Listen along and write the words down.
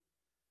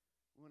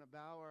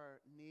bow our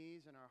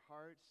knees and our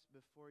hearts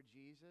before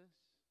Jesus.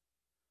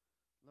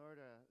 Lord,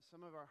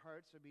 some of our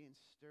hearts are being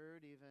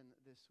stirred even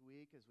this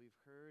week as we've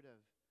heard of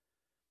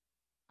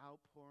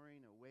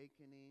outpouring,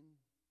 awakening.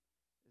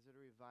 Is it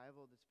a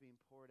revival that's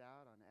being poured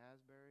out on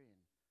Asbury and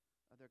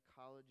other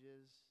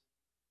colleges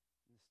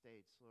in the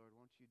States? Lord,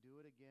 won't you do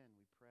it again,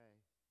 we pray,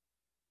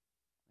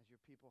 as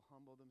your people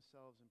humble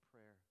themselves in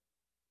prayer.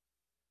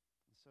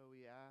 And so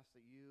we ask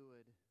that you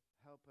would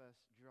help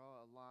us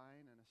draw a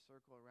line and a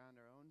circle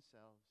around our own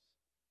selves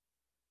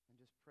and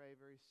just pray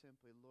very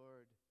simply,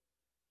 Lord,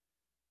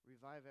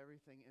 revive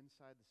everything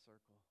inside the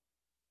circle.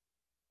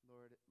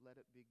 Lord, let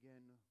it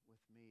begin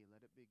with me.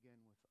 Let it begin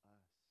with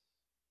us.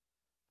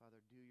 Father,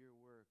 do your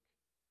work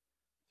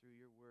through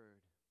your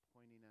word,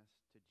 pointing us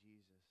to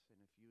Jesus.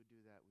 And if you would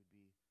do that, we'd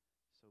be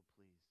so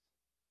pleased.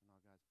 And all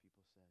God's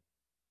people said,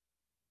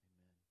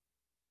 amen.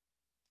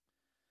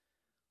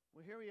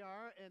 Well, here we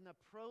are in the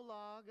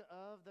prologue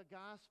of the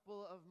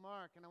Gospel of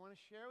Mark. And I want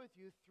to share with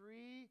you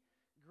three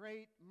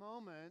great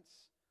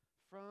moments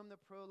from the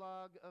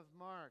prologue of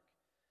Mark.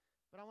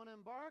 But I want to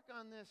embark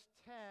on this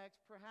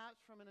text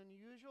perhaps from an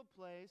unusual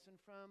place and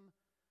from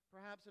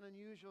perhaps an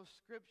unusual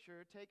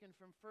scripture taken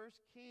from 1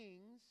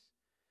 Kings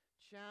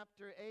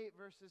chapter 8,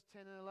 verses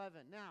 10 and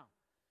 11. Now,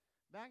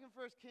 back in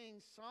 1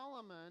 Kings,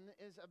 Solomon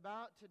is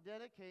about to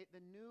dedicate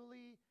the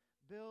newly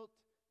built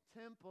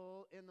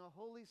temple in the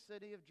holy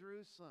city of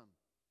Jerusalem.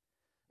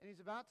 And he's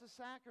about to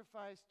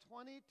sacrifice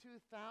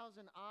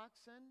 22,000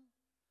 oxen,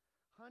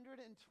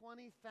 120,000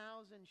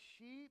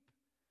 sheep,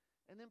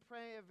 and then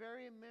pray a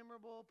very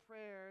memorable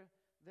prayer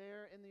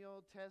there in the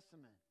Old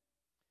Testament.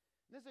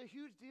 And this is a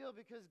huge deal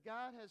because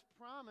God has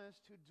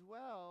promised to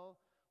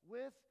dwell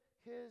with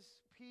his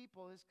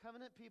people, his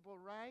covenant people,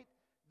 right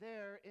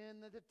there in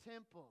the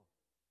temple.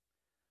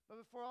 But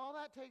before all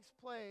that takes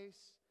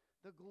place,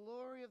 the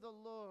glory of the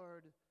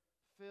Lord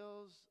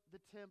fills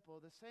the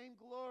temple. The same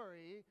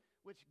glory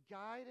which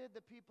guided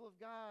the people of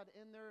God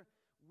in their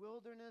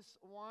wilderness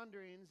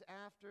wanderings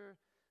after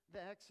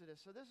the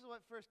Exodus. So this is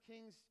what 1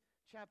 Kings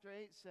chapter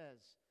 8 says.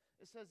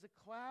 It says, the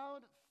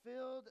cloud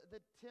filled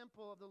the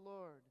temple of the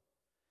Lord,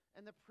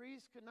 and the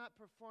priests could not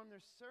perform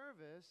their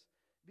service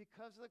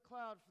because of the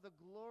cloud, for the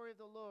glory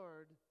of the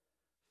Lord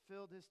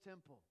filled his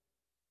temple.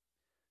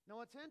 Now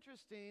what's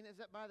interesting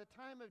is that by the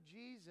time of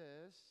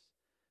Jesus,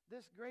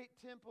 this great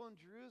temple in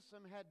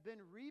Jerusalem had been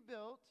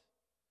rebuilt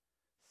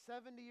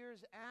 70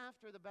 years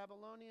after the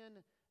Babylonian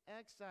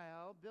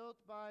exile,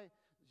 built by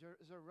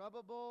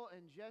Zerubbabel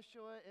and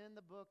Jeshua in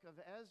the book of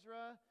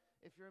Ezra.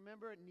 If you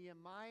remember,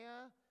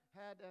 Nehemiah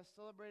had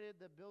celebrated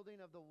the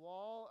building of the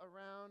wall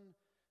around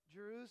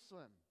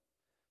Jerusalem.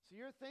 So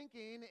you're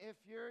thinking, if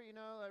you're,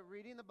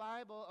 reading the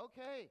Bible,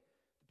 okay,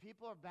 the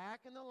people are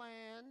back in the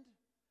land,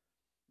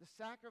 the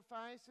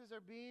sacrifices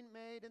are being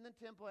made in the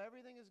temple,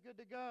 everything is good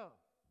to go.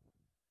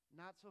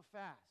 Not so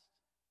fast.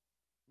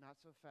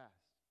 Not so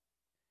fast.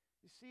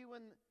 You see,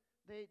 when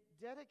they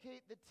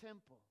dedicate the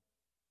temple,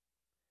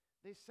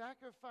 they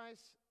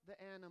sacrifice the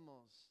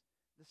animals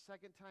the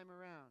second time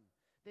around.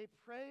 They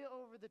pray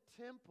over the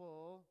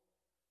temple,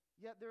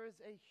 yet there is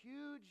a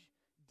huge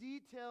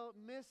detail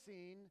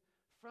missing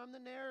from the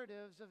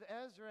narratives of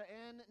Ezra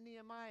and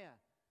Nehemiah.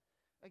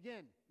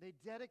 Again, they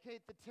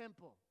dedicate the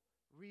temple,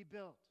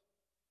 rebuilt.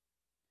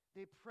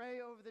 They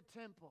pray over the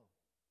temple,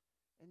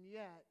 and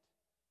yet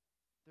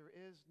there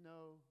is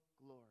no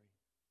glory.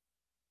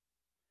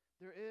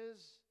 There is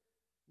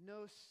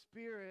no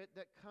spirit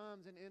that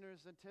comes and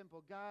enters the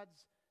temple.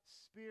 God's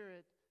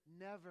spirit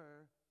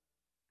never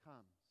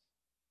comes.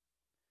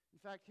 In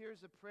fact,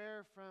 here's a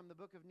prayer from the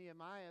book of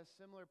Nehemiah.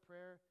 A similar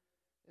prayer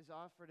is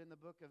offered in the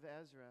book of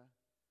Ezra.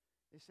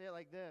 They say it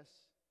like this,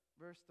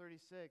 verse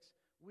 36,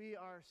 we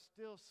are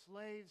still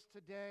slaves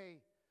today,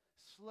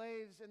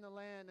 slaves in the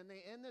land. And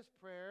they end this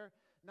prayer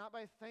not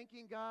by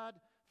thanking God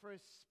for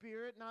his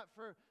spirit, not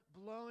for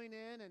blowing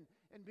in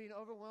and being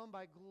overwhelmed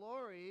by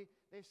glory.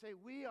 They say,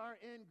 we are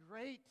in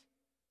great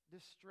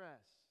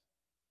distress.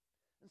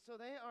 And so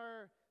they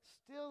are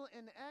still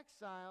in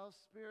exile,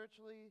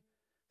 spiritually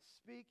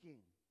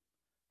speaking.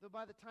 Though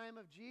by the time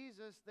of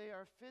Jesus, they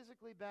are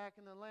physically back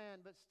in the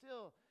land, but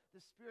still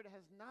the Spirit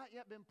has not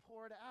yet been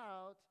poured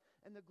out,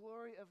 and the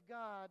glory of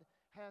God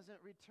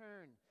hasn't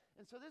returned.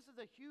 And so this is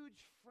a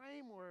huge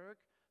framework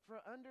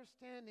for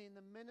understanding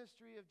the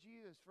ministry of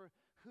Jesus, for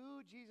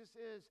who Jesus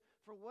is,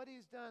 for what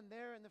he's done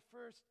there in the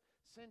first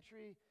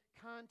century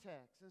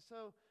context. And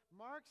so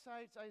Mark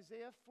cites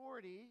Isaiah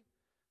 40,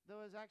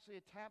 though it's actually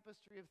a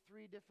tapestry of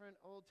three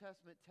different Old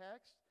Testament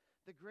texts.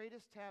 The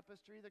greatest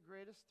tapestry, the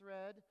greatest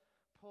thread,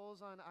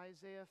 pulls on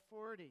Isaiah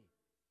 40.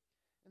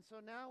 And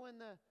so now when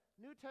the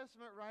New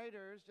Testament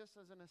writers, just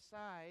as an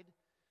aside,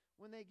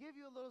 when they give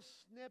you a little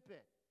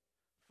snippet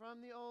from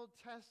the Old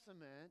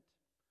Testament,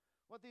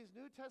 what these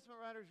New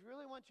Testament writers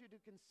really want you to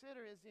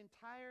consider is the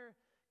entire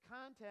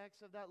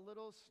context of that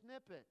little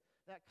snippet,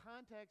 that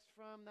context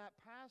from that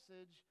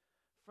passage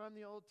from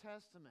the Old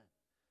Testament.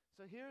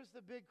 So here's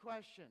the big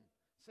question.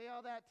 Say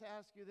all that to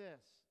ask you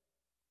this.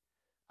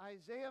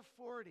 Isaiah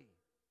 40,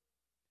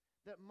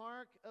 that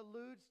Mark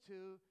alludes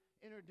to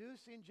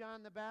introducing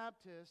John the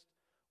Baptist,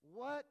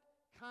 what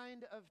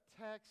kind of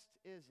text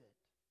is it?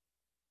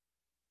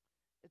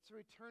 It's a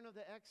return of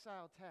the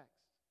exile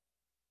text.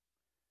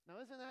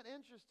 Now, isn't that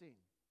interesting?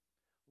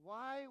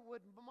 Why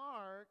would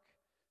Mark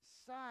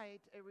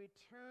cite a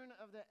return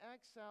of the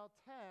exile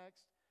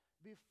text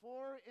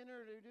before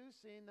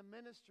introducing the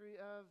ministry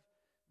of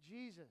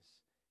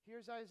Jesus?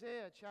 Here's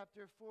Isaiah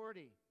chapter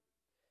 40.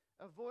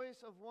 A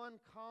voice of one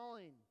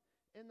calling,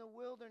 in the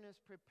wilderness,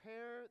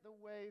 prepare the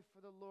way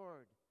for the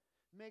Lord.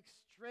 Make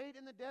straight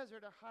in the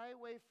desert a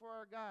highway for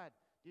our God.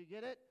 Do you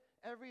get it?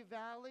 Every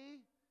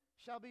valley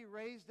shall be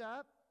raised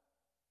up,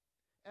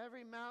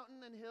 every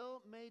mountain and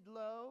hill made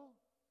low.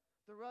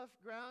 The rough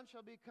ground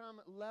shall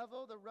become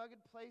level, the rugged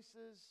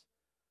places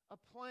a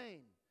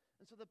plain.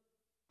 And so the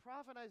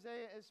prophet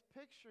Isaiah is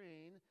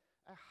picturing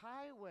a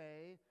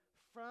highway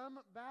from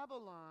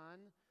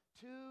Babylon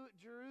to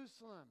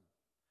Jerusalem,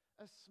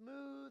 a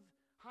smooth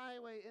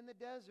highway in the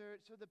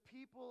desert so the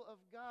people of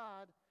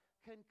God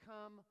can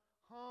come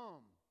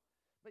home.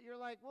 But you're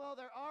like, well,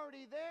 they're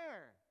already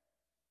there.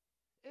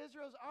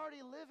 Israel's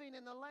already living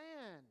in the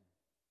land.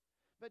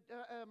 But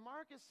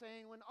Mark is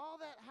saying when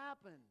all that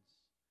happens,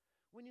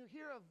 when you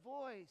hear a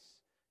voice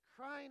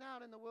crying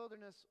out in the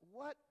wilderness,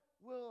 what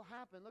will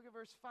happen? Look at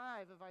verse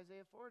 5 of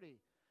Isaiah 40.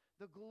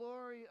 The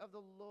glory of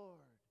the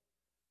Lord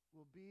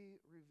will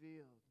be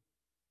revealed,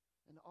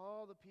 and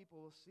all the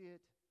people will see it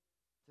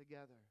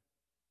together.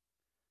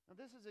 Now,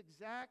 this is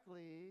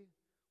exactly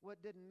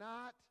what did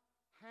not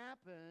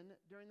happen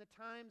during the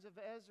times of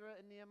Ezra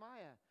and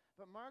Nehemiah.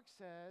 But Mark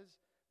says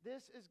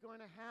this is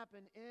going to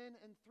happen in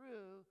and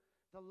through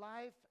the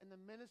life and the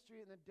ministry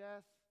and the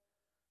death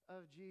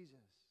of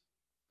Jesus.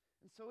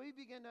 And so we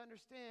begin to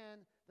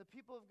understand the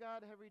people of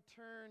God have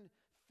returned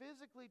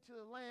physically to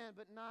the land,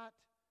 but not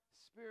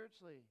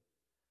spiritually.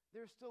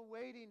 They're still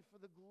waiting for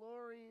the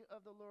glory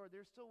of the Lord.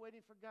 They're still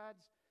waiting for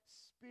God's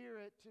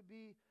Spirit to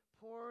be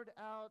poured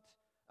out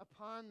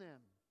upon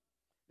them.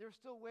 They're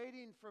still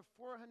waiting for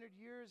 400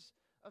 years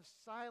of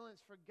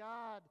silence for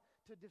God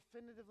to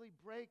definitively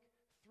break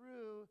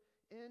through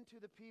into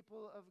the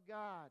people of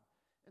God.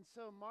 And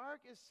so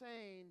Mark is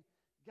saying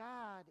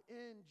God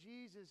in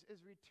Jesus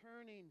is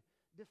returning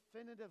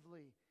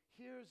definitively.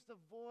 Here's the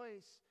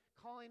voice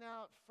calling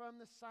out from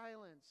the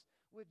silence.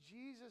 With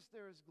Jesus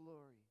there is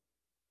glory.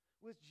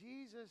 With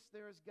Jesus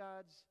there is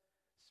God's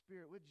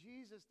Spirit. With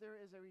Jesus there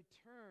is a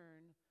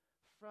return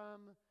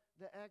from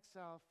the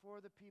exile for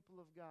the people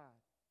of God.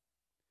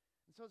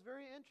 And so it's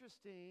very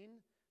interesting.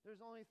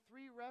 There's only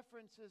 3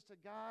 references to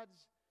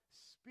God's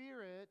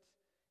Spirit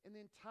in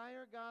the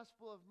entire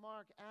Gospel of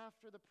Mark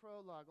after the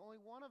prologue.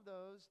 Only one of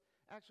those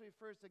actually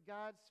refers to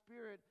God's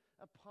Spirit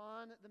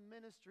upon the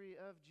ministry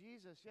of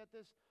Jesus. Yet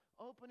this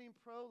opening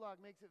prologue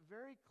makes it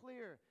very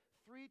clear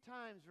 3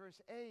 times,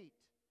 verse 8,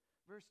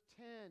 verse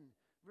 10,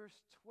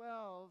 verse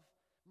 12,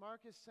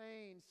 Mark is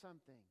saying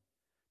something.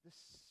 The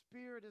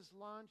Spirit is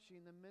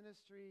launching the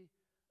ministry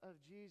of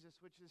Jesus,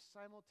 which is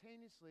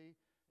simultaneously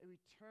a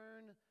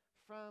return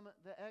from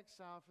the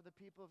exile for the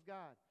people of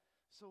God.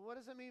 So what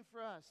does it mean for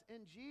us?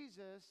 In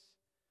Jesus,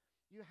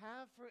 you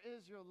have for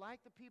Israel,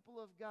 like the people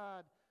of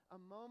God, a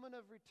moment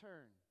of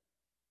return.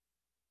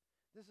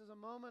 This is a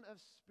moment of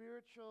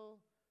spiritual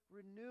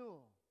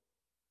renewal.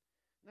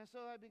 Now,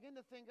 so I begin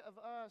to think of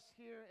us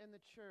here in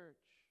the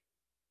church.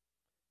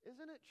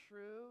 Isn't it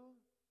true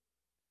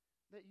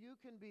that you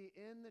can be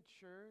in the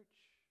church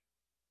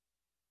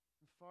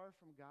and far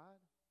from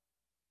God?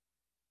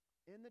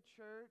 In the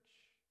church,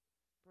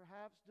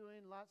 perhaps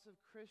doing lots of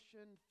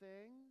Christian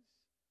things,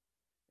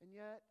 and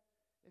yet,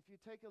 if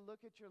you take a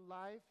look at your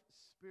life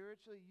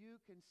spiritually, you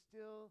can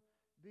still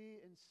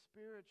be in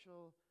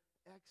spiritual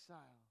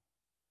exile.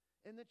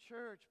 In the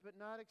church, but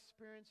not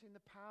experiencing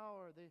the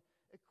power, the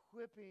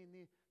equipping,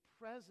 the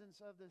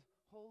presence of the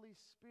Holy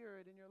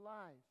Spirit in your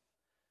life.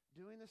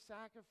 Doing the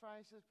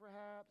sacrifices,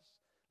 perhaps,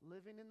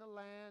 living in the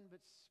land, but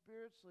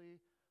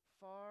spiritually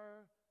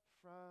far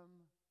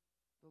from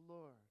the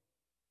Lord.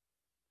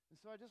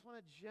 And so I just want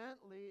to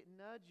gently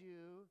nudge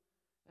you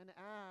and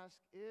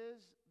ask,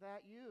 is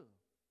that you?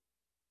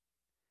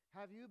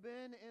 Have you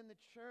been in the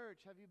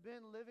church? Have you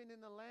been living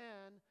in the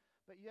land,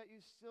 but yet you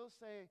still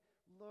say,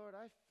 Lord,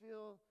 I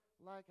feel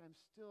like I'm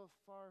still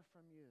far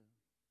from you?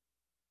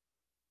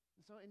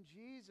 And so in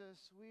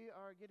Jesus, we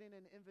are getting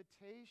an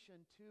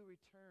invitation to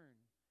return.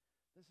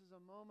 This is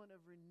a moment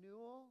of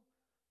renewal,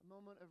 a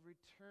moment of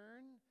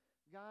return.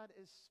 God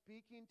is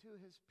speaking to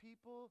his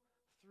people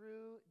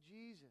through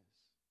Jesus.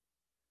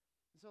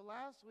 And so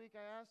last week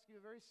I asked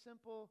you a very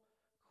simple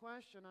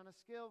question on a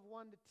scale of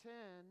 1 to 10.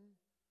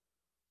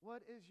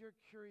 What is your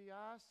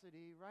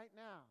curiosity right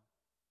now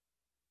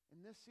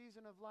in this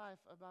season of life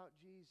about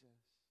Jesus?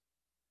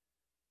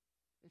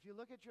 If you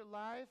look at your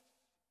life,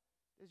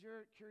 is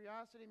your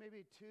curiosity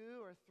maybe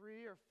 2 or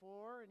 3 or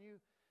 4, and you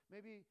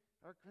maybe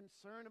are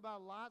concerned about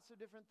lots of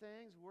different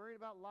things,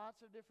 worried about lots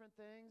of different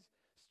things,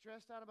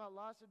 stressed out about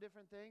lots of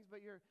different things,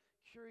 but your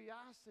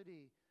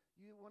curiosity,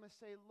 you want to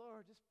say,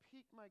 Lord, just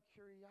pique my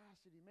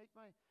curiosity, make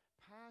my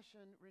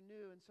passion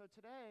renew. And so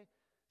today,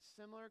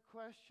 similar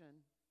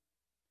question.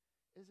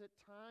 Is it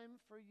time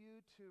for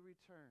you to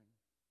return?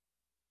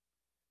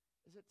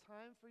 Is it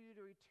time for you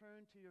to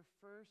return to your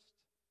first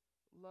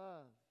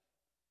love,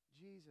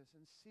 Jesus,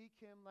 and seek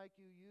him like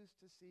you used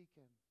to seek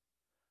him?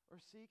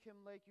 Or seek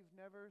him like you've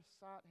never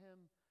sought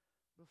him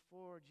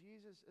before?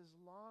 Jesus is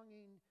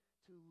longing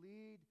to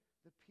lead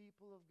the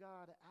people of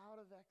God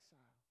out of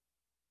exile,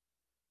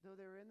 though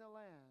they're in the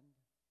land,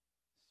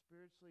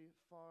 spiritually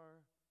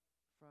far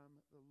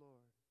from the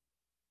Lord.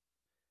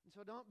 And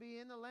so don't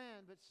be in the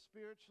land, but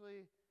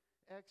spiritually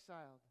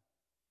exiled.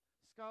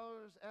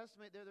 Scholars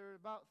estimate that there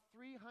are about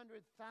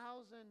 300,000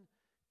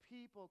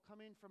 people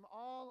coming from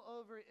all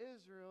over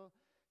Israel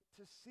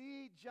to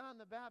see John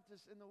the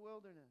Baptist in the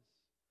wilderness.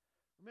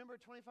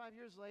 Remember, 25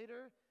 years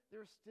later,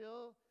 there are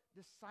still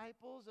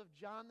disciples of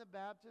John the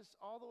Baptist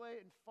all the way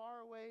in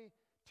faraway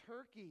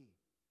Turkey,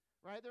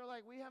 right? They're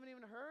like, we haven't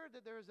even heard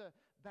that there's a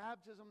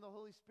baptism of the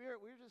Holy Spirit.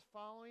 We're just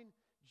following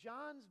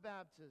John's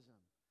baptism.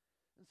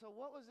 And so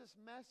what was this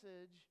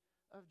message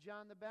of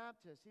John the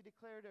Baptist? He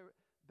declared a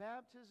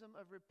baptism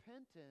of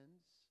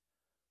repentance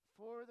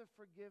for the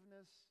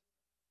forgiveness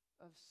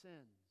of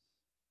sins.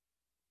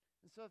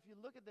 And so if you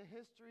look at the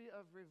history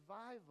of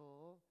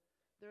revival,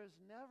 there's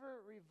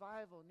never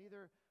revival,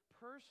 neither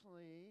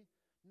personally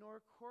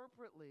nor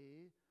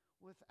corporately,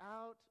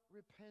 without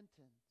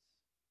repentance.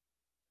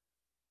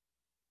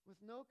 With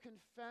no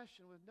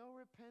confession, with no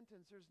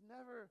repentance, there's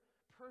never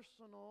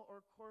personal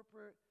or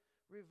corporate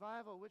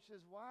revival, which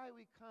is why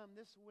we come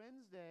this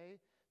Wednesday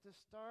to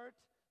start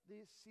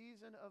the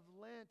season of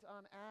Lent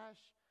on Ash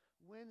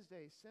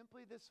Wednesday.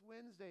 Simply this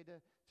Wednesday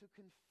to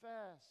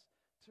confess,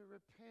 to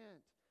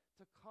repent,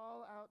 to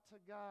call out to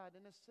God.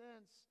 In a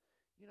sense,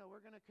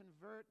 we're going to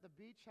convert the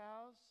beach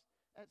house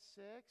at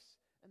 6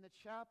 and the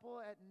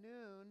chapel at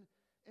noon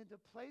into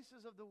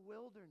places of the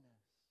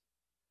wilderness.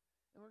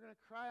 And we're going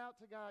to cry out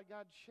to God,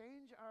 God,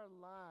 change our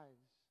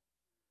lives.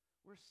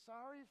 We're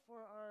sorry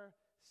for our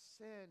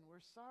sin.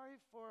 We're sorry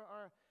for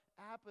our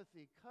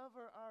apathy.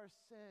 Cover our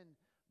sin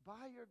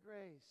by your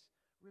grace.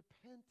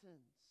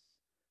 Repentance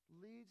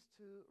leads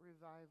to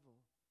revival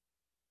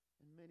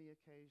in many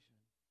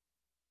occasions.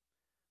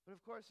 But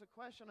of course, the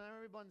question on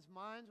everyone's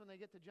minds when they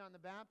get to John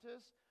the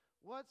Baptist,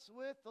 what's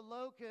with the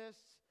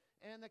locusts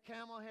and the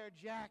camel hair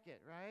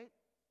jacket, right?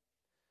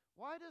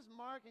 Why does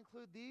Mark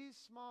include these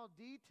small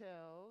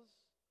details,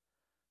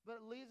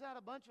 but leaves out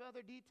a bunch of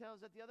other details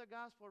that the other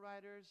gospel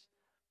writers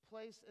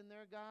place in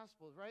their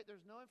gospels, right?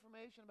 There's no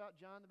information about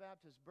John the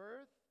Baptist's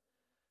birth,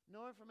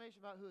 no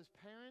information about who his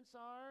parents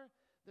are,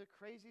 the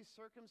crazy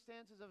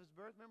circumstances of his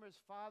birth. Remember,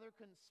 his father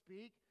couldn't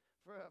speak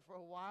for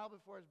a while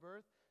before his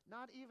birth.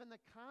 Not even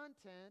the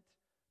content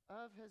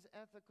of his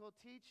ethical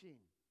teaching.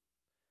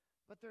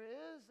 But there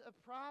is a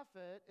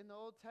prophet in the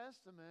Old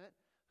Testament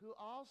who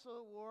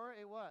also wore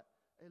a what?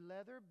 A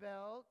leather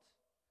belt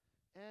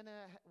and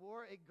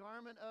wore a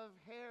garment of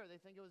hair. They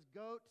think it was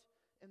goat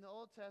in the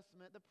Old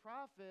Testament. The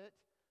prophet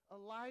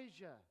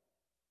Elijah.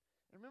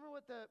 And remember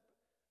what the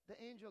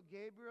angel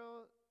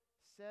Gabriel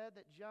said,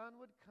 that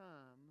John would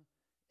come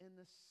in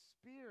the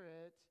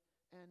spirit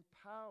and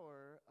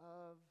power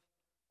of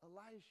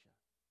Elisha.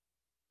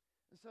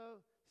 And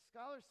so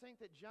scholars think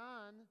that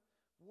John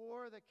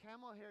wore the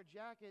camel hair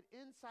jacket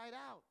inside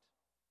out.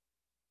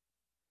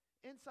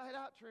 Inside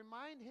out to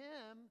remind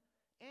him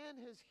and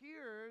his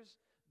hearers,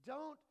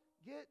 don't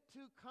get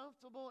too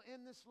comfortable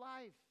in this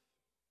life.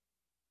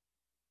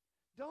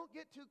 Don't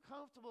get too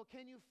comfortable.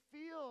 Can you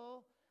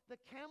feel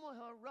the camel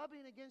hair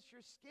rubbing against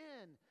your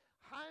skin?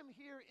 I'm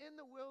here in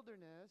the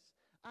wilderness.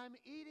 I'm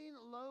eating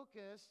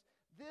locusts.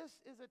 This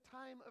is a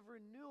time of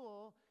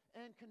renewal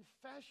and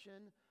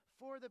confession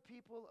for the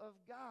people of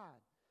God.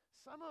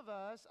 Some of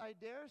us, I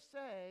dare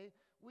say,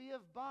 we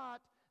have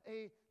bought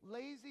a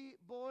lazy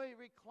boy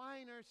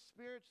recliner,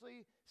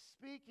 spiritually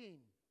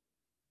speaking.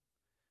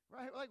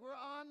 Right? Like we're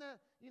on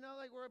the,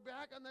 like we're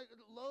back on the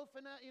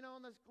loafing,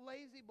 on this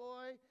lazy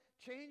boy,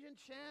 changing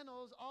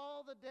channels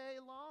all the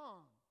day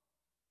long.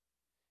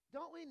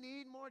 Don't we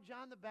need more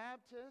John the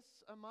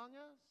Baptists among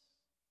us?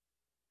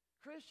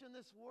 Christian,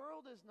 this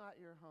world is not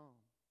your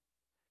home.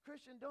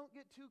 Christian, don't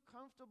get too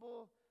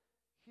comfortable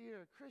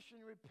here.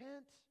 Christian,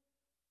 repent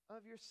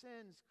of your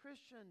sins.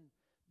 Christian,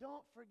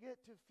 don't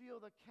forget to feel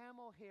the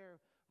camel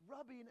hair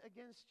rubbing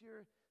against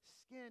your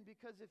skin,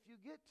 because if you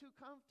get too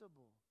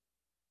comfortable,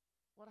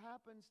 what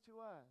happens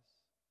to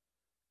us?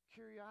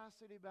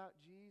 Curiosity about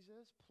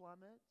Jesus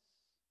plummets.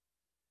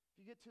 If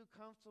you get too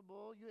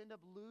comfortable, you end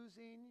up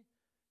losing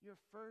your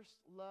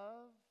first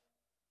love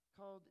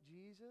called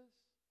Jesus.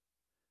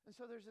 And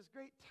so there's this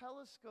great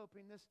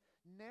telescoping, this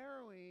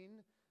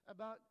narrowing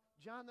about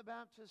John the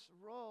Baptist's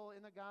role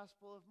in the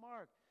Gospel of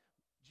Mark.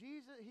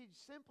 Jesus, he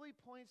simply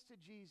points to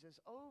Jesus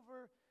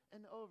over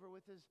and over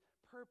with his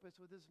purpose,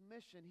 with his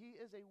mission. He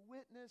is a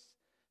witness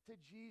to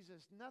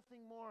Jesus,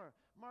 nothing more.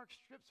 Mark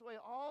strips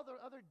away all the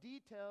other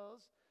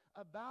details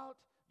about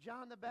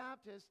John the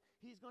Baptist.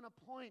 He's going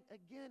to point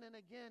again and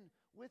again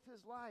with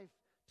his life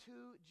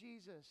to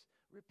Jesus.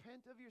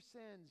 Repent of your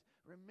sins.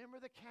 Remember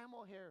the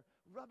camel hair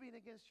rubbing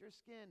against your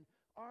skin.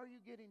 Are you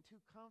getting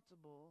too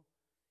comfortable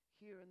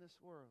here in this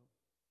world?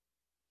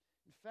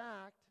 In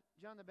fact,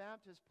 John the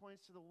Baptist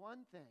points to the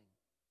one thing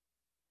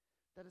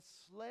that a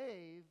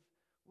slave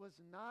was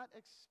not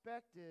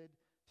expected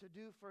to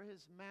do for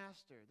his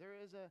master. There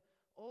is an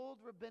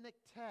old rabbinic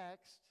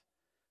text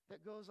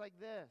that goes like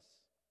this: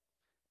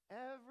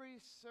 every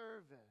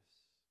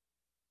service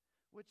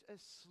which a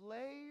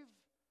slave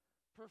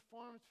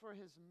performs for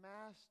his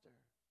master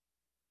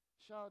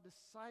shall a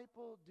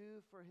disciple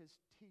do for his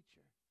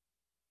teacher,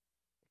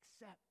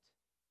 except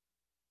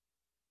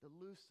the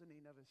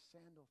loosening of his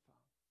sandal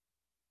thong.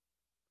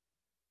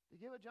 Do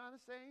you get what John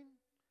is saying?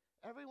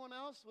 Everyone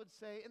else would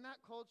say in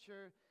that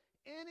culture,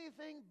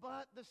 anything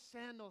but the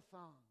sandal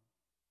thong.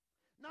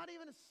 Not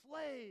even a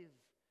slave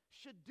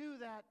should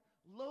do that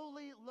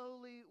lowly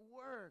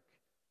work.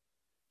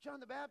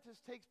 John the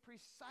Baptist takes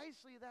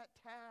precisely that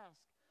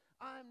task.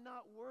 I'm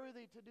not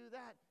worthy to do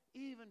that,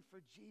 even for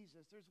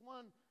Jesus. There's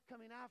one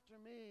coming after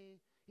me.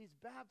 He's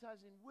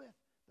baptizing with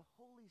the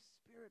Holy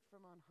Spirit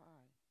from on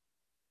high.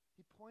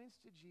 He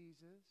points to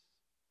Jesus.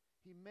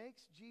 He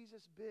makes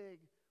Jesus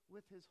big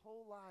with his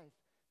whole life.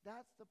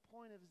 That's the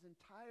point of his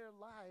entire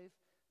life.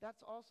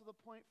 That's also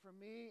the point for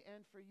me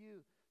and for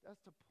you.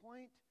 That's to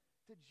point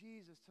to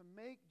Jesus, to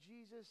make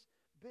Jesus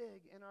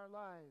big in our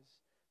lives.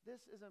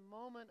 This is a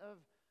moment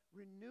of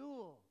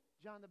renewal,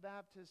 John the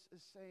Baptist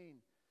is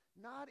saying.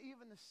 Not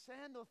even the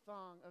sandal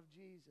thong of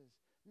Jesus.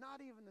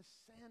 Not even the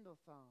sandal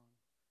thong.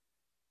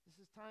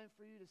 This is time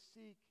for you to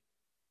seek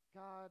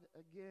God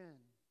again.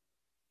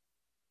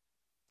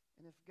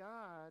 And if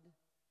God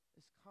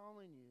is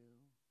calling you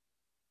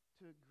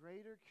to a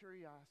greater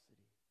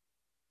curiosity,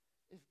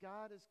 if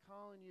God is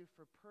calling you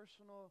for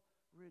personal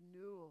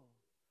renewal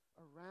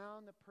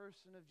around the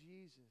person of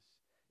Jesus,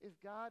 if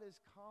God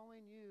is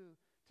calling you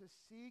to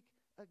seek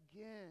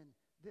again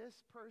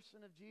this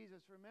person of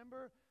Jesus.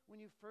 Remember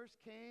when you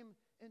first came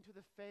into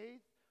the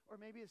faith,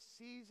 or maybe a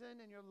season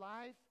in your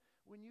life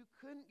when you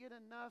couldn't get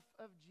enough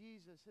of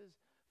Jesus. His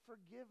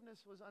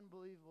forgiveness was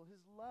unbelievable.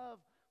 His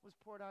love was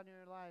poured out in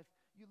your life.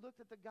 You looked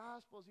at the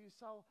Gospels, you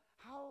saw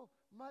how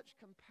much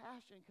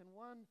compassion can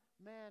one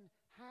man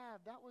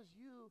have. That was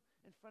you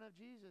in front of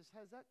Jesus.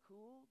 Has that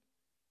cooled?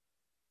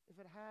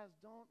 If it has,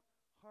 don't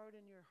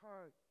harden your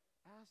heart.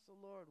 Ask the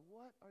Lord,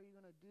 what are you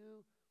going to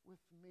do with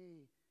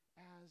me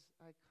as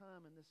I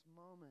come in this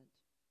moment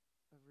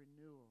of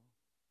renewal?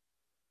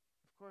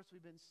 Of course,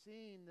 we've been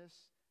seeing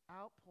this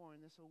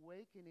outpouring, this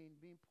awakening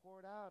being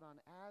poured out on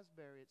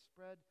Asbury. It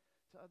spread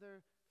to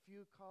other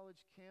few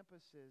college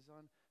campuses.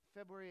 On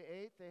February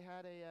 8th, they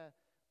had a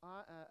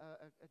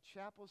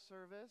chapel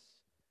service,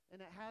 and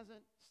it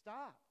hasn't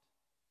stopped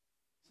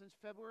since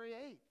February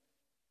 8th.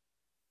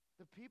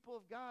 The people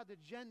of God, the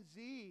Gen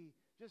Z,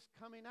 just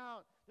coming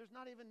out. There's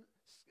not even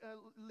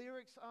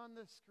lyrics on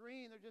the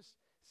screen. They're just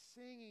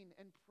singing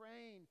and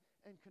praying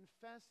and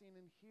confessing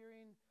and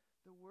hearing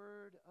the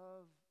word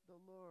of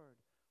the Lord.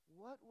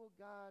 What will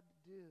God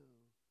do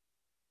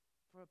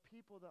for a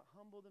people that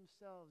humble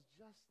themselves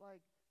just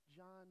like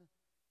John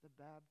the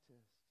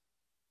Baptist,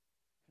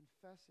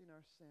 confessing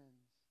our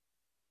sins,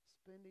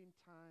 spending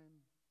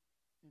time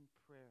in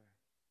prayer?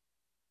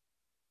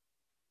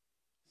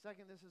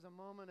 Second, this is a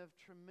moment of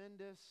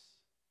tremendous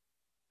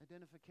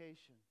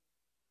identification.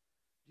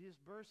 Jesus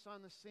bursts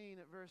on the scene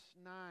at verse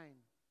 9.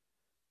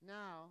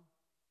 Now,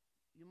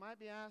 you might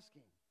be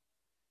asking,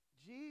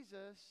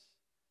 Jesus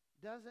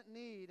doesn't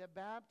need a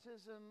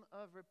baptism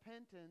of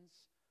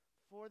repentance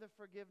for the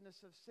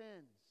forgiveness of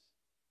sins.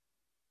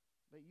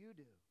 But you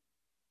do,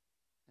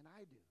 and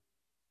I do.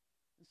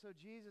 And so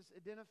Jesus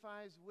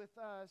identifies with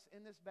us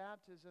in this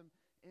baptism,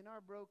 in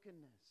our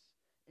brokenness,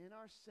 in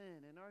our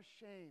sin, in our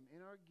shame,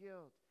 in our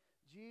guilt.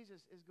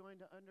 Jesus is going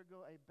to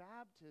undergo a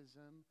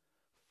baptism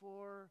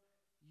for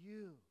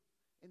you.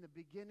 In the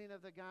beginning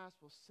of the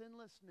gospel,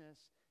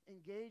 sinlessness,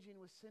 engaging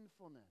with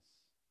sinfulness,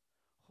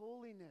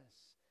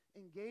 holiness,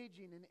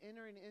 engaging and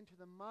entering into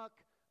the muck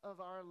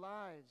of our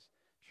lives.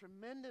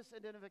 Tremendous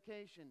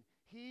identification.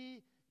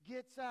 He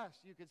gets us,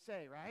 you could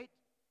say, right?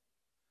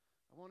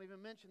 I won't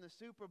even mention the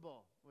Super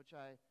Bowl, which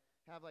I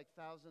have like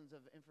thousands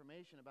of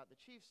information about the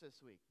Chiefs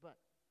this week, but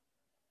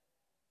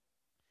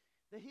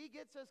the He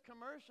Gets Us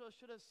commercial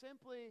should have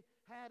simply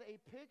had a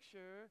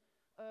picture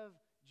of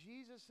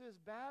Jesus'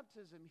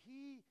 baptism.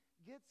 He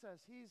gets us.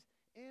 He's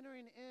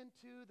entering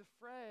into the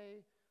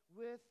fray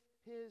with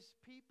his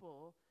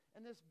people.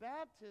 And this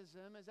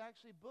baptism is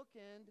actually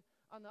bookend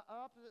on the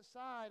opposite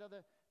side of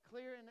the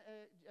clear in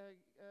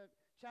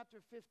chapter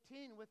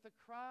 15 with the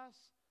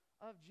cross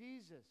of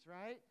Jesus,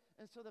 right?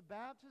 And so the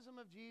baptism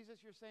of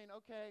Jesus, you're saying,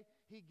 okay,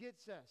 he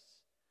gets us.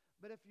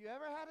 But if you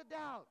ever had a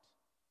doubt,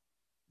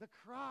 the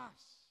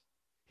cross,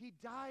 he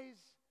dies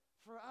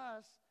for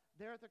us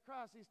there at the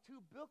cross. These two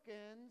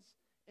bookends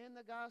in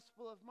the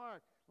Gospel of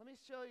Mark. Let me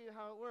show you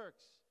how it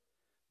works.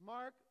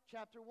 Mark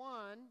chapter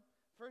 1,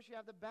 first you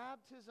have the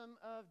baptism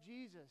of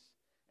Jesus.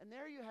 And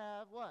there you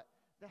have what?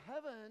 The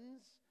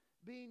heavens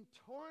being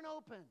torn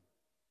open.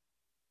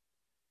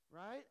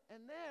 Right?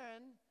 And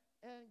then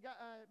And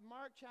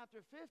Mark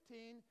chapter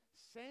 15,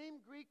 same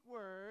Greek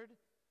word.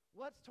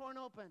 What's torn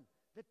open?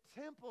 The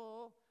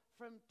temple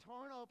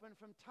torn open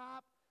from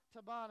top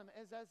to bottom.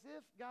 As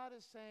if God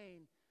is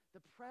saying,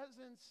 the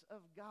presence of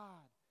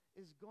God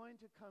is going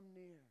to come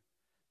near.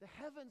 The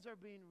heavens are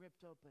being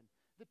ripped open.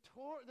 The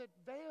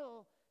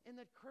veil in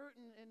the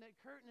curtain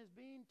is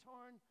being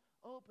torn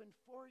open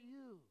for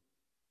you.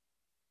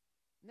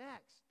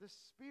 Next, the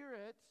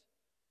Spirit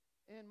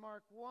in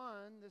Mark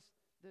 1,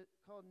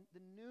 called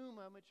the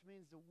pneuma, which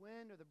means the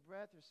wind or the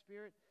breath or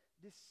spirit,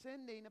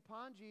 descending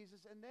upon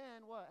Jesus. And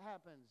then what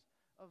happens?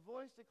 A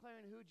voice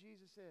declaring who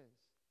Jesus is.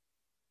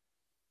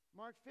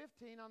 Mark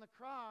 15, on the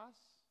cross,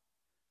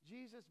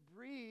 Jesus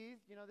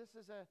breathed. This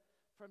is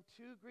from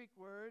two Greek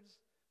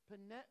words,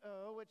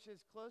 pneo, which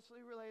is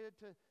closely related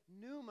to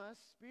pneuma,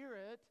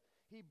 spirit.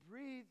 He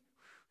breathed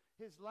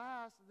his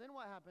last. And then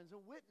what happens? A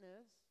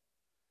witness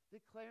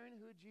declaring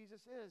who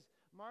Jesus is.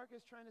 Mark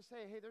is trying to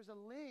say, hey, there's a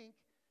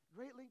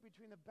great link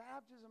between the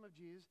baptism of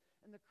Jesus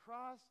and the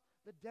cross,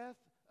 the death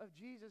of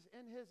Jesus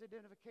in his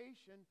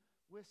identification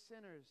with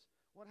sinners.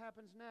 What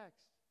happens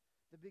next?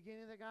 The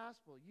beginning of the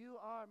gospel. You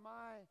are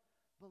my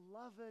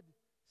beloved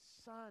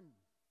Son.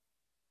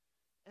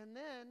 And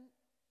then,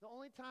 the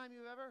only time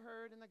you've ever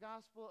heard in the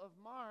Gospel of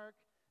Mark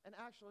an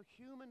actual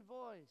human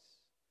voice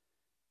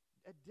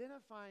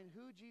identifying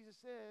who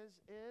Jesus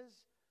is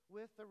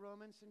with the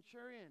Roman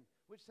centurion,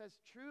 which says,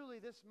 truly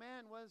this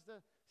man was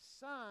the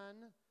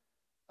Son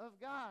of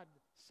God.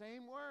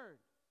 Same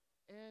word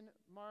in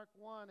Mark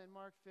 1 and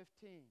Mark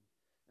 15.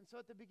 And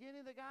so at the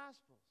beginning of the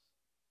Gospels,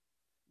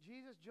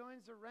 Jesus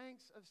joins the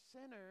ranks of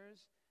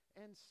sinners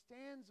and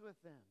stands with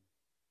them.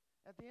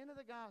 At the end of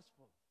the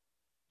Gospel,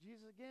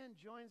 Jesus again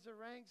joins the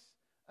ranks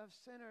of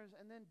sinners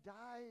and then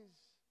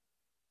dies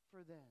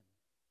for them.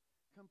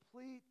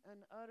 Complete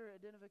and utter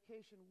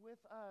identification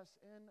with us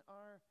in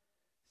our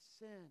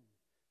sin.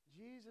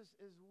 Jesus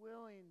is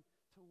willing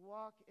to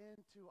walk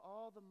into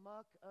all the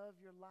muck of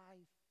your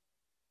life,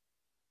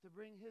 to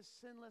bring his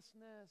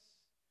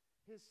sinlessness,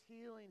 his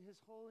healing,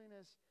 his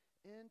holiness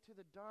into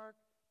the dark,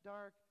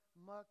 dark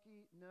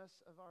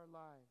muckiness of our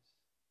lives.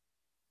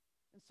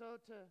 And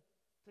so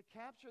to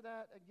capture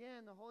that,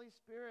 again, the Holy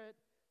Spirit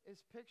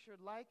is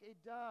pictured like a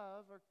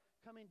dove, or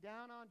coming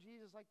down on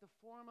Jesus like the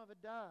form of a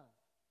dove.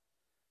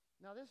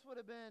 Now, this would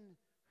have been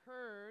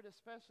heard,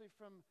 especially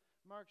from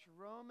Mark's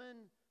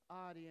Roman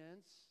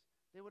audience.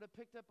 They would have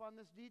picked up on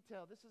this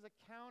detail. This is a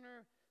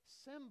counter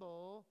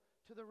symbol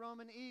to the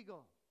Roman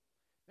eagle.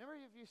 Remember,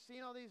 if you've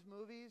seen all these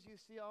movies, you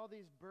see all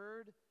these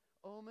bird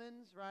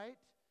omens, right?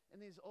 In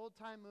these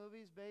old-time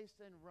movies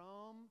based in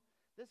Rome.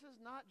 This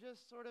is not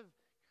just sort of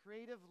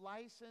creative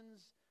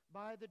license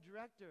by the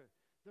director.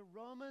 The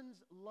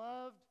Romans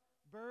loved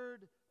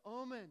bird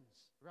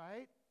omens,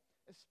 right?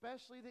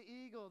 Especially the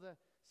eagle, the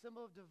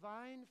symbol of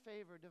divine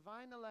favor,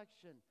 divine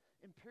election,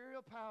 imperial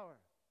power.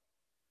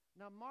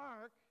 Now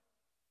Mark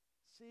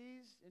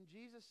sees, and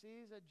Jesus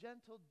sees, a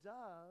gentle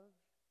dove,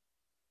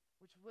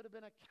 which would have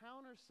been a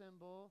counter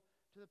symbol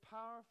to the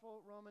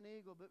powerful Roman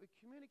eagle, but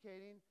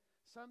communicating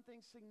something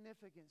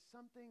significant,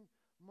 something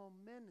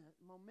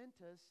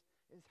momentous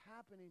is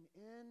happening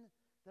in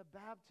the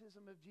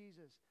baptism of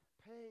Jesus.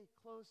 Pay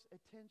close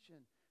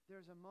attention.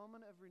 There's a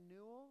moment of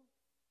renewal.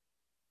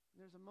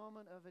 There's a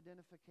moment of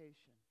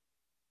identification.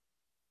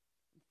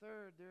 And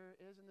third, there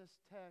is in this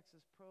text,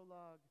 this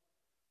prologue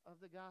of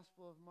the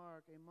Gospel of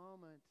Mark, a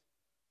moment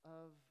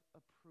of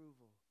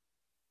approval.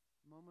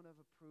 A moment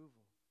of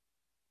approval.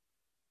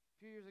 A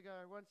few years ago,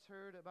 I once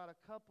heard about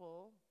a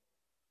couple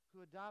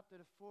who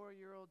adopted a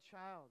 4-year-old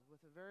child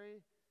with a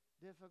very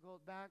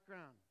difficult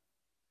background.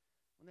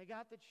 When they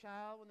got the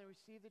child, when they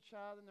received the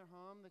child in their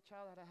home, the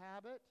child had a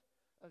habit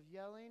of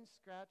yelling,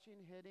 scratching,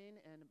 hitting,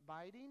 and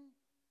biting.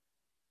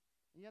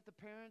 And yet the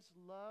parents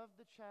loved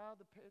the child.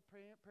 The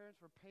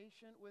parents were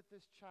patient with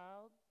this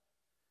child.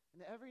 And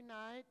every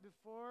night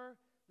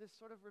before this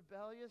sort of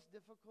rebellious,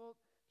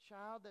 difficult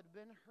child that had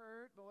been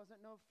hurt but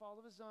wasn't no fault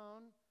of his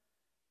own,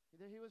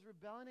 that he was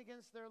rebelling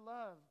against their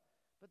love.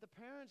 But the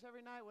parents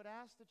every night would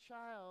ask the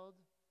child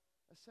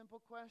a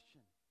simple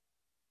question.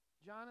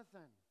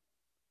 Jonathan,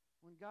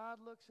 when God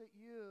looks at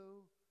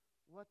you,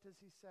 what does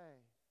he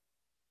say?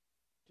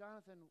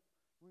 Jonathan,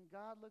 when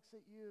God looks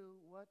at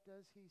you, what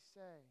does he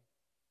say?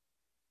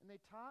 And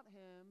they taught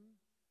him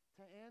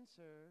to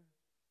answer,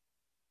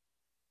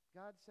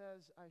 God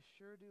says, I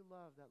sure do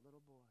love that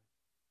little boy.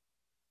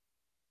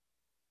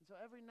 And so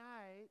every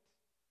night,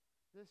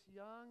 this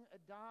young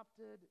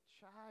adopted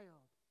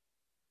child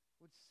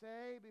would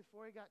say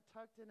before he got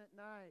tucked in at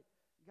night,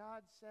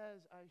 God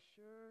says, I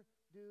sure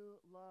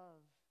do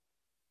love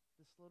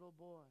this little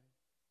boy.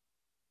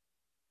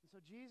 And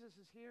so Jesus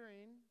is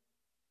hearing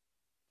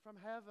from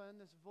heaven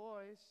this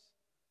voice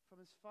from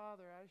his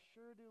Father, I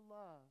sure do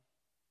love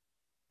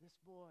this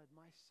boy,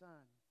 my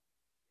son.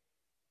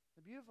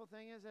 The beautiful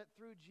thing is that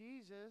through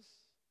Jesus,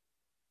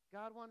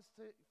 God wants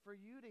for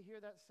you to hear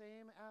that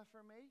same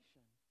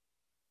affirmation,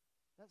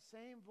 that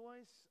same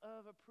voice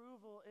of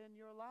approval in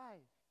your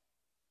life,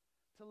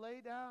 to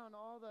lay down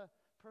all the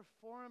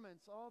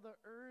performance, all the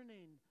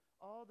earning,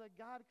 all the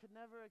God could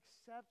never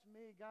accept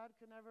me, God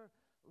could never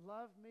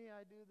love me,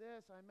 I do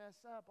this, I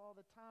mess up all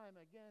the time,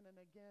 again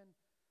and again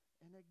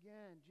and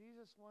again.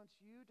 Jesus wants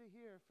you to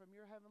hear from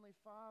your Heavenly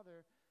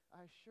Father,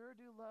 I sure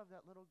do love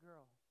that little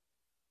girl.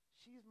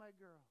 She's my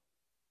girl.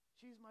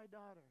 She's my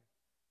daughter.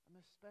 I'm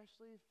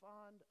especially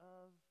fond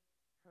of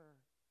her.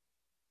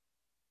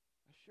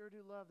 I sure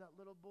do love that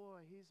little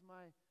boy. He's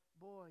my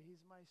boy.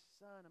 He's my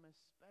son. I'm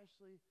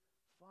especially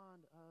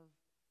fond of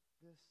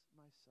this,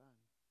 my son.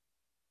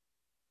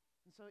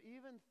 And so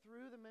even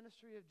through the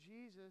ministry of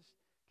Jesus,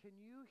 can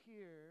you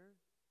hear,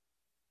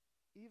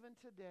 even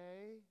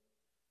today,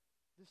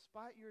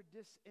 despite your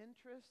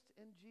disinterest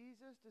in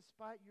Jesus,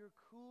 despite your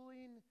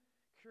cooling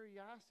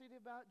curiosity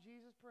about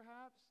Jesus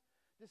perhaps,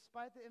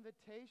 despite the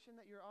invitation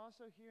that you're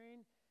also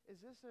hearing,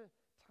 is this a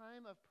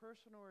time of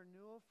personal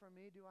renewal for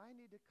me? Do I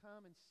need to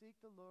come and seek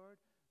the Lord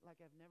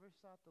like I've never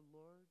sought the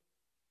Lord?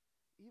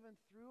 Even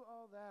through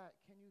all that,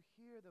 can you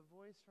hear the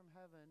voice from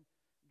heaven,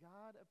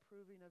 God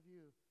approving of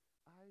you?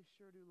 I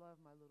sure do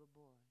love my little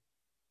boy.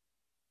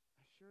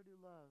 I sure do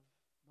love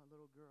my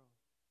little girl.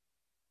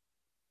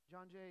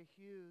 John J.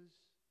 Hughes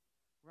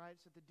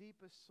writes that the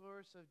deepest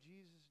source of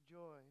Jesus'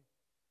 joy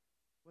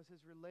was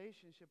his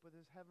relationship with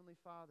his Heavenly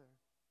Father.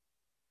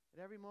 At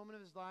every moment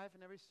of his life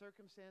and every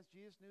circumstance,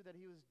 Jesus knew that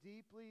he was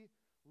deeply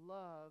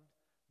loved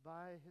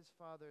by his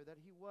Father, that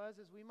he was,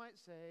 as we might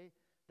say,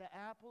 the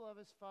apple of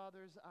his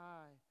Father's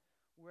eye.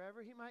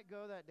 Wherever he might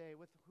go that day,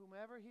 with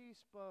whomever he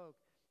spoke,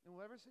 in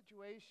whatever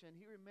situation,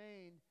 he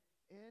remained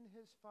in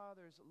his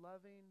Father's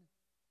loving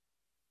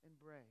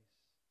embrace.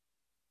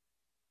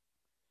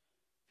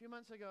 A few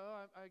months ago,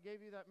 I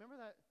gave you that, remember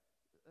that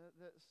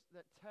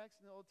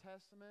text in the Old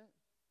Testament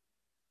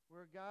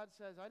where God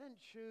says, I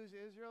didn't choose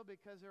Israel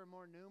because they were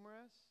more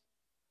numerous.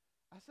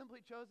 I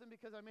simply chose them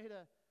because I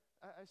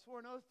swore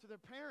an oath to their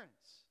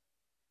parents.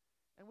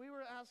 And we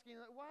were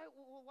asking,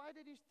 why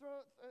did he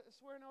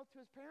swear an oath to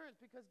his parents?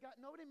 Because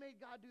nobody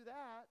made God do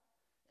that.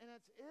 And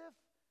it's if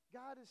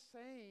God is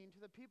saying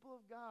to the people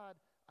of God,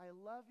 I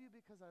love you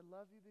because I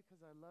love you because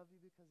I love you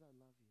because I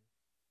love you.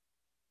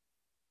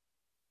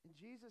 And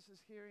Jesus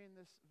is hearing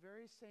this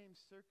very same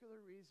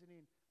circular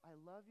reasoning, I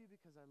love you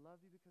because I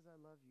love you because I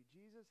love you.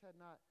 Jesus had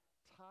not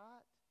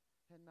taught,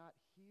 had not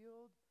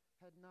healed,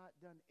 had not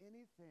done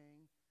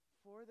anything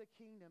for the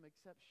kingdom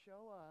except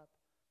show up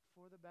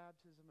for the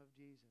baptism of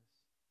Jesus.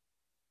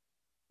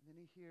 And then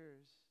he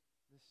hears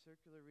this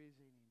circular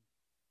reasoning,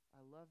 I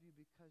love you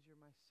because you're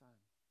my son.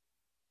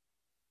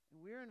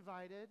 And we're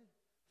invited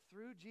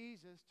through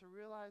Jesus to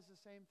realize the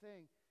same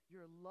thing.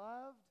 You're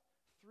loved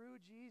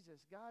through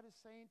Jesus. God is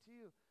saying to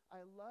you,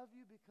 I love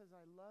you because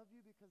I love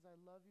you because I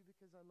love you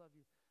because I love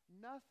you.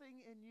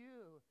 Nothing in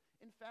you.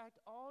 In fact,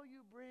 all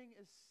you bring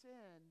is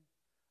sin.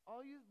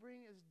 All you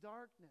bring is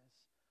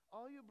darkness.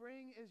 All you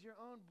bring is your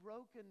own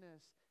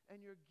brokenness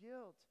and your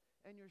guilt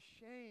and your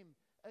shame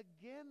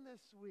again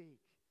this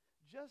week.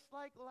 Just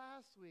like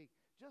last week.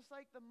 Just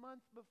like the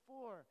month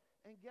before.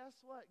 And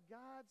guess what?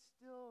 God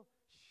still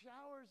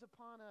showers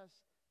upon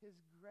us his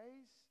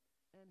grace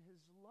and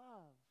his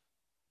love.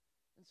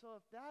 And so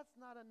if that's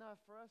not enough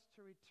for us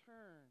to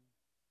return,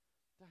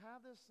 to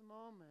have this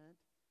moment,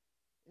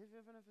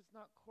 even if it's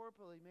not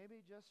corporately, maybe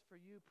just for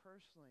you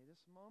personally,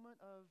 this moment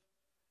of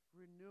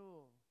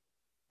renewal,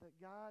 that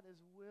God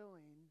is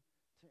willing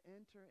to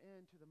enter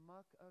into the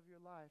muck of your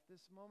life,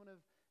 this moment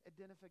of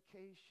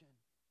identification,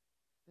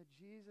 that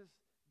Jesus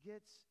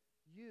gets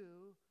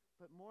you,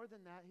 but more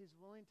than that, he's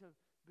willing to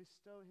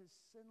bestow his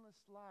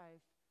sinless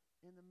life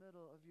in the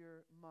middle of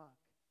your muck.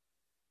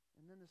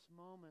 And then this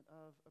moment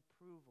of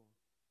approval.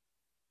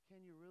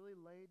 Can you really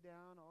lay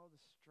down all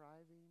the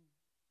striving,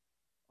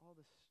 all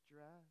the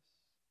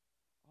stress,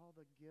 all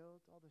the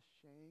guilt, all the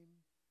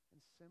shame,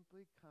 and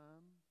simply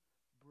come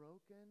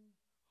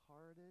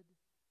broken-hearted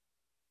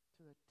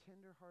to the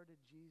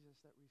tender-hearted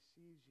Jesus that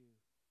receives you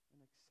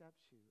and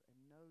accepts you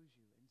and knows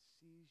you and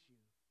sees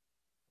you?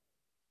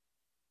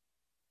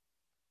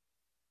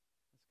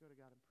 Let's go to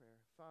God in prayer.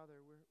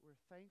 Father,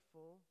 we're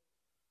thankful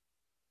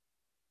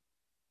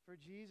for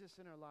Jesus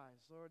in our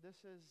lives. Lord,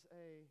 this is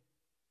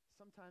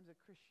sometimes a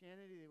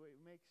Christianity that we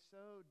make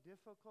so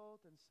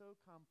difficult and so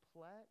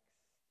complex,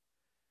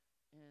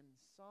 and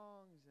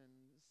songs and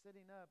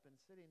sitting up and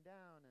sitting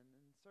down and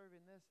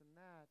serving this and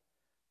that.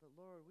 But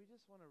Lord, we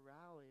just want to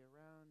rally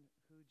around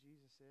who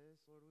Jesus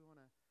is. Lord, we want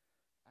to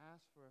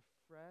ask for a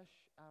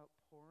fresh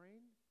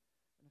outpouring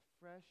and a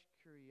fresh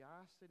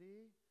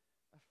curiosity,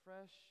 a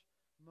fresh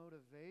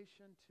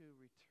motivation to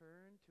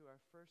return to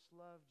our first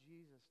love,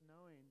 Jesus,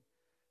 knowing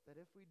that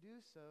if we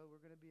do so,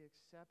 we're going to be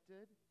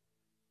accepted.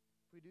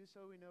 If we do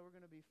so, we know we're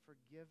going to be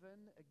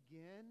forgiven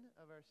again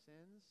of our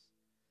sins,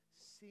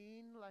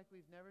 seen like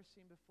we've never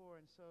seen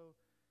before. And so,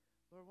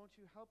 Lord, won't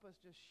you help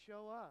us just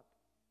show up,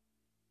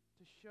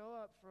 to show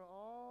up for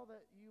all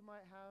that you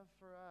might have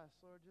for us.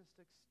 Lord, just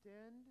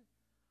extend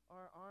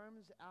our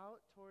arms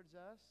out towards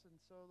us. And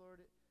so,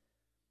 Lord,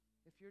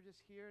 if you're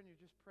just here and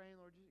you're just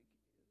praying, Lord,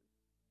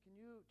 can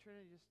you,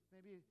 Trinity, just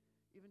maybe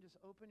even just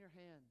open your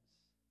hands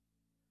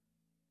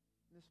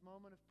in this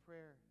moment of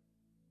prayer,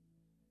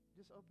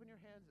 just open your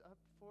hands up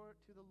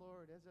to the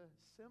Lord as a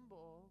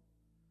symbol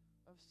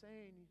of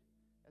saying,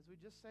 as we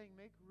just sang,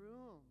 make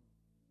room.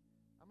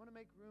 I'm going to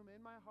make room in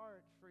my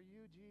heart for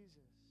you,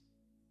 Jesus.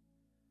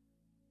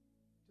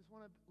 Just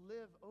want to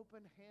live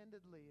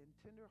open-handedly and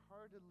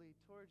tender-heartedly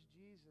towards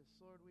Jesus.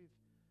 Lord, we've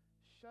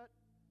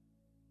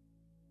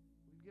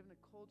given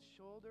a cold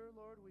shoulder,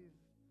 Lord. We've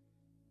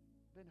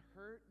been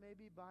hurt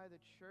maybe by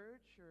the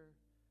church, or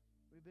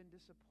we've been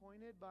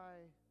disappointed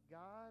by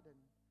God,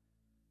 and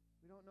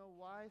we don't know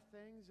why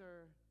things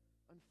are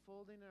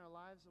unfolding in our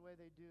lives the way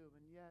they do,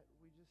 and yet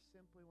we just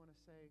simply want to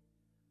say,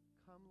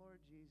 come, Lord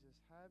Jesus,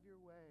 have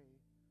your way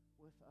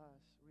with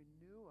us.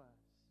 Renew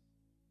us.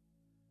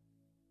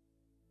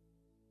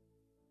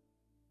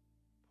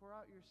 Pour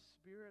out your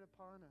Spirit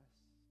upon us.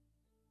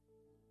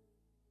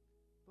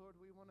 Lord,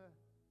 we want to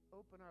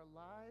open our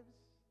lives,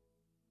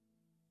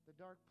 the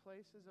dark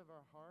places of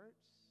our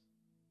hearts,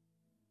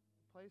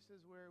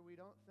 places where we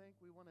don't think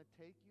we want to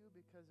take you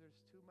because there's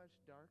too much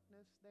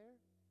darkness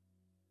there.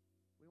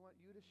 We want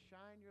you to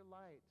shine your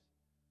light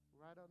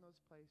right on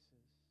those places.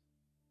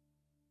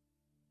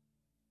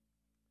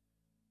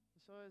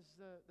 So as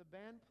the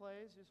band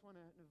plays, I just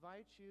want to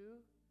invite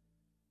you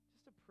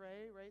just to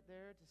pray right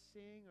there, to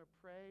sing or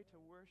pray, to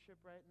worship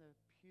right in the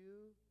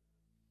pew.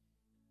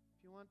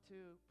 If you want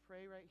to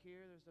pray right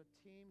here, there's a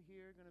team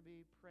here going to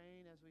be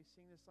praying as we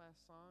sing this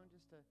last song,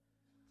 just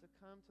to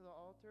come to the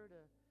altar,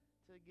 to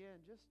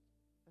again, just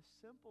a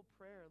simple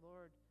prayer.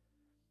 Lord,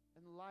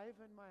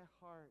 enliven my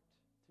heart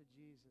to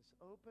Jesus.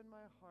 Open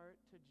my heart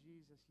to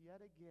Jesus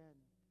yet again.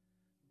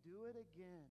 Do it again.